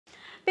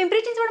पिंपरी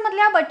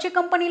चिंचवडमधल्या बच्ची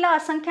कंपनीला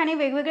असंख्याने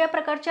वेगवेगळ्या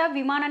प्रकारच्या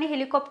विमान आणि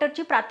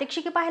हेलिकॉप्टरची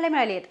प्रात्यक्षिके पाहायला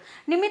मिळाली आहेत।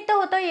 निमित्त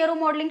होतं एरो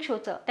मॉडेलिंग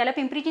शोचं। त्याला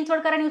पिंपरी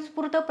चिंचवडकरांनी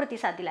उत्स्फूर्त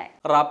प्रतिसाद दिलाय।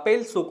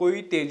 Rafale,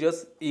 Sukhoi,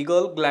 Tejas,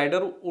 eagle,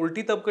 glider,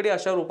 उलटी तबकडी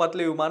अशा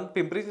रूपातले विमान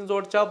पिंपरी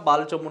चिंचवडच्या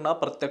बालचमूंना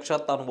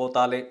प्रत्यक्षात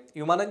अनुभवता आले।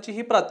 विमानांची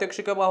ही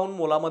प्रात्यक्षिके पाहून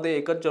मुलांमध्ये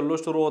एकच जल्लोष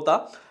सुरू होता।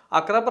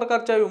 11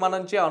 प्रकारच्या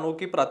विमानांची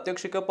अनोखी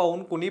प्रात्यक्षिके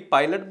पाहून कुणी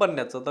पायलट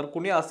बनण्याचं तर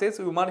कुणी असेच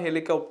विमान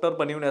हेलिकॉप्टर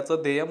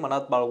बनवण्याचं ध्येय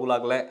मनात बाळगू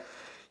लागलंय।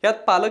 यात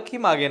पालकही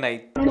मागे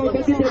नाहीत।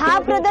 हा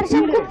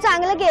प्रदर्शन खूप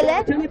चांगलं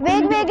केलंय।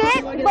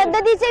 वेगवेगळे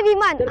पद्धतीचे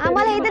विमान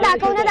आम्हाला इथे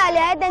दाखवण्यात आले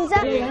आहेत।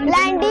 त्यांचं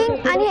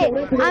लँडिंग आणि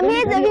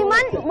आम्ही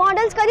विमान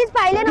मॉडेल्स कधीच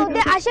पाहिले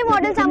नव्हते, असे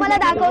मॉडेल्स आम्हाला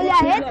दाखवले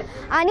आहेत।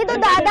 आणि तो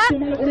दादा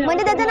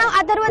म्हणजे त्याचं नाव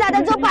अथर्व दादा,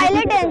 जो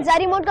पायलट आहे यांचा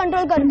रिमोट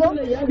कंट्रोल करतो,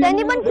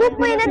 त्यांनी पण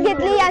खूप मेहनत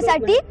घेतली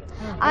यासाठी।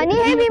 आणि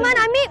हे विमान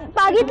आम्ही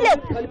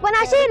बघितलेत, पण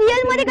असे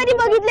रिअल मध्ये कधी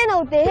बघितले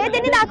नव्हते। हे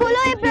त्यांनी दाखवलं,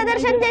 हे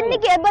प्रदर्शन त्यांनी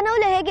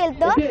बनवलं, हे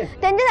केलं,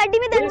 त्यांच्यासाठी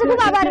मी त्यांचे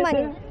खूप आभार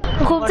मानेन।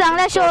 खूप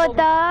चांगला शो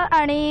होता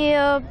आणि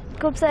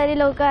खूप सारी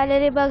लोक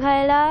आलेली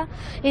बघायला।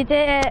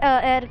 इथे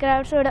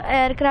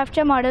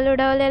एअरक्राफ्टचे मॉडेल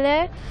उडवलेले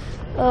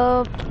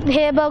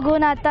हे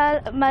बघून आता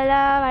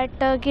मला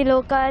वाटतं की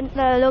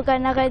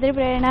लोकांना काहीतरी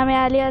प्रेरणा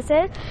मिळाली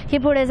असेल की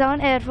पुढे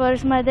जाऊन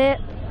एअरफोर्समध्ये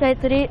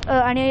काहीतरी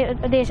आणि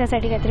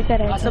देशासाठी काहीतरी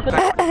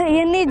करायचं।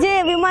 यांनी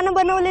जे विमानं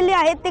बनवलेली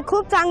आहेत ते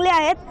खूप चांगले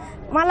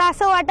आहेत। मला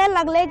असं वाटायला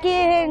लागलंय की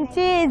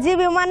यांची जी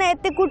विमानं आहेत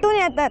ते कुठून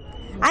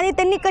येतात आणि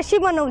त्यांनी कशी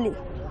बनवली,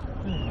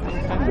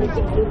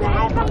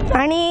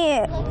 आणि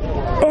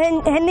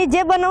ह्यांनी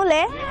जे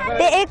बनवले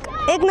ते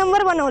एक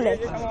नंबर बनवले।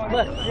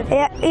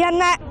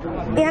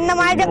 यांना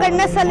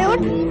माझ्याकडनं सल्यूट।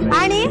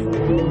 आणि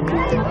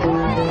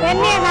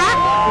यांनी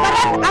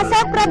परत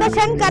असं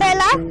प्रदर्शन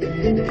करायला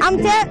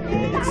आमच्या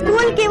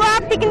स्कूल किंवा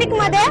पिकनिक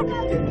मध्ये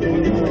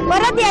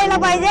परत यायला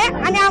पाहिजे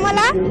आणि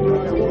आम्हाला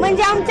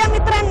म्हणजे आमच्या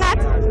मित्रांना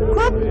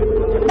खूप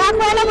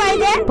दाखवायला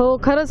पाहिजे। हो,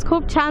 खरंच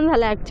खूप छान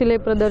झालं ॲक्च्युली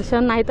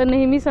प्रदर्शन। नाहीतर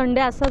नेहमी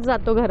संडे असाच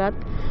जातो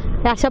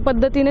घरात। अशा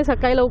पद्धतीने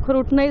सकाळी लवकर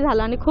उठणंही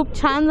झालं आणि खूप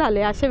छान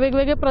झाले। असे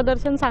वेगवेगळे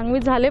प्रदर्शन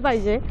सांगवीत झाले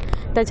पाहिजे,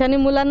 त्याच्याने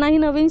मुलांनाही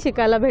नवीन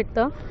शिकायला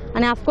भेटतं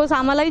आणि ऑफकोर्स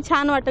आम्हालाही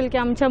छान वाटेल की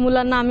आमच्या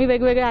मुलांना आम्ही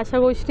वेगवेगळ्या अशा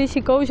गोष्टी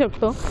शिकवू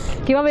शकतो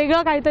किंवा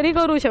वेगळं काहीतरी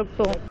करू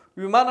शकतो।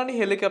 विमान आणि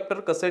हेलिकॉप्टर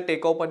कसे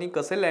टेक ऑफ आणि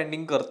कसे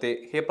लँडिंग करते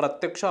हे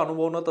प्रत्यक्ष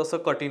अनुभवणं तसं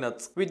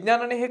कठीणच।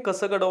 विज्ञानाने हे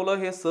कसं घडवलं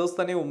हे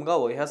सहजतेने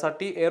उमगावं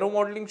यासाठी एरो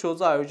मॉडेलिंग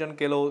शोचं आयोजन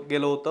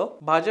गेलं होतं।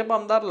 भाजप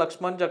आमदार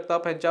लक्ष्मण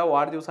जगताप यांच्या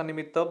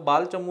वाढदिवसानिमित्त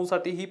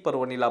बालचमूसाठी ही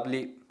पर्वणी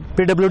लाभली।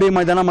 PWD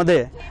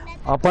मैदानामध्ये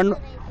आपण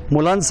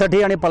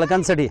मुलांसाठी आणि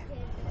पालकांसाठी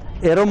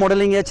एरो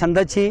मॉडेलिंग या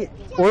छंदाची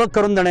ओळख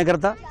करून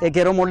देण्याकरता एक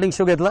एरो मॉडेलिंग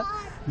शो घेतला,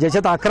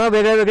 ज्याच्यात 11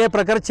 वेगळ्या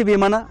प्रकारची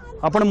विमानं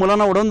आपण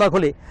मुलांना उडवून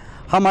दाखवली।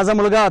 हा माझा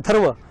मुलगा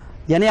अथर्व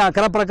याने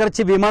 11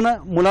 प्रकारची विमानं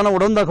मुलांना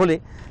उडवून दाखवली।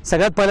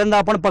 सगळ्यात पहिल्यांदा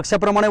आपण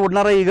पक्षाप्रमाणे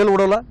उडणारा ईगल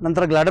उडवला,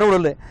 नंतर ग्लायडर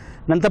उडवले,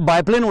 नंतर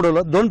बायप्लेन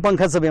उडवलं, 2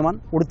 पंखाचं विमान,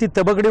 उडती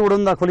तबकडी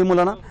उडवून दाखवली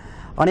मुलांना,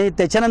 आणि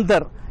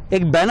त्याच्यानंतर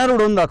एक बॅनर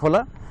उडवून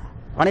दाखवला,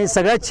 आणि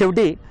सगळ्यात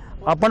शेवटी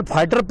आपण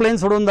फायटर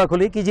प्लेन्स उडवून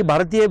दाखवली की जी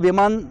भारतीय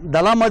विमान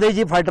दलामध्ये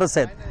जी फायटर्स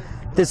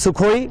आहेत ते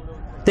सुखोई,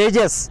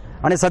 तेजस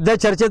आणि सध्या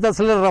चर्चेत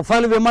असलेलं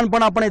रफाल विमान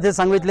पण आपण इथे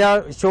सांगितल्या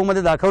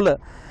शोमध्ये दाखवलं।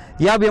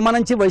 या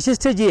विमानांची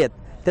वैशिष्ट्ये जी आहेत,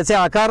 त्याचे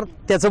आकार,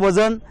 त्याचं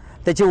वजन,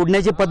 त्याची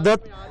उडण्याची पद्धत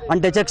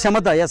आणि त्याच्या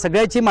क्षमता या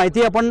सगळ्याची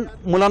माहिती आपण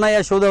मुलांना या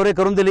शोद्वारे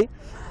करून दिली।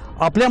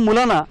 आपल्या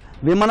मुलांना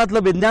विमानातलं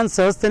विज्ञान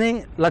सहजतेने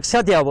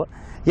लक्षात यावं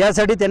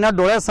यासाठी त्यांना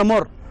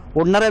डोळ्यासमोर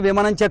उडणाऱ्या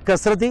विमानांच्या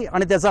कसरती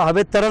आणि त्याचा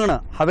हवेत तरंगणं,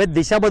 हवेत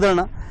दिशा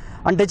बदलणं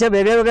आणि त्याच्या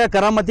वेगळ्या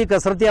करामती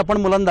कसरती आपण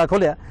मुलांना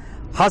दाखवल्या।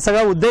 हा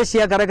सगळा उद्देश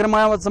या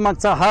कार्यक्रमाचा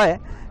मागचा हा आहे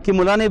की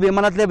मुलांनी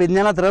विमानातल्या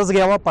विज्ञानात रस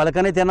घ्यावा,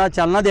 पालकांनी त्यांना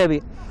चालना द्यावी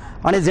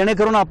आणि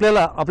जेणेकरून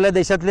आपल्याला आपल्या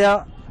देशातल्या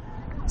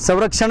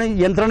संरक्षण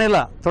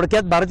यंत्रणेला,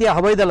 थोडक्यात भारतीय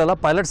हवाई दलाला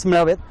पायलट्स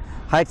मिळावेत,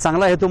 हा एक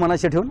चांगला हेतू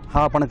मनाशी ठेवून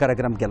हा आपण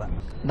कार्यक्रम केला।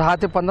 10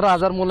 ते 15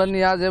 हजार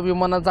मुलांनी आज या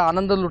विमानाचा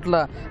आनंद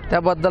लुटला,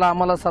 त्याबद्दल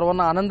आम्हाला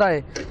सर्वांना आनंद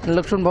आहे।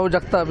 लक्ष्मण भाऊ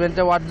जगताप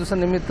यांच्या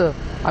वाढदिवसानिमित्त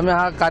आम्ही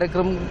हा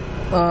कार्यक्रम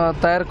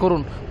तयार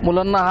करून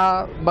मुलांना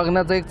हा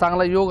बघण्याचा एक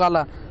चांगला योग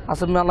आला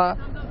असं मला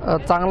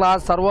चांगला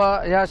आज सर्व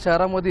या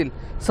शहरामधील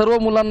सर्व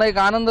मुलांना एक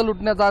आनंद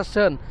लुटण्याचा हा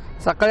क्षण।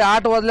 सकाळी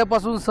 8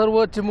 वाजल्यापासून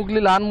सर्व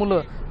चिमुकली लहान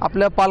मुलं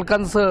आपल्या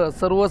पालकांसह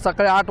सर्व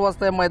सकाळी 8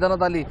 वाजता या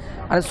मैदानात आली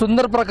आणि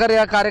सुंदर प्रकारे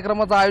या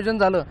कार्यक्रमाचं आयोजन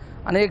झालं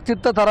आणि एक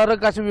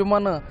चित्तथरारक अशी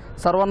विमानं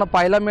सर्वांना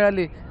पाहायला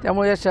मिळाली।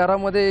 त्यामुळे या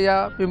शहरामध्ये,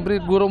 या पिंपरी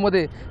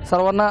गुरोमध्ये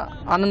सर्वांना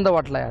आनंद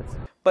वाटला आहे। आज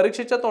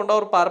परीक्षेच्या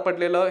तोंडावर पार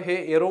पडलेलं हे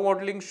एरो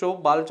मॉडेलिंग शो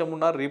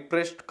बालचमूंना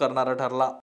रिफ्रेश करणारा ठरला।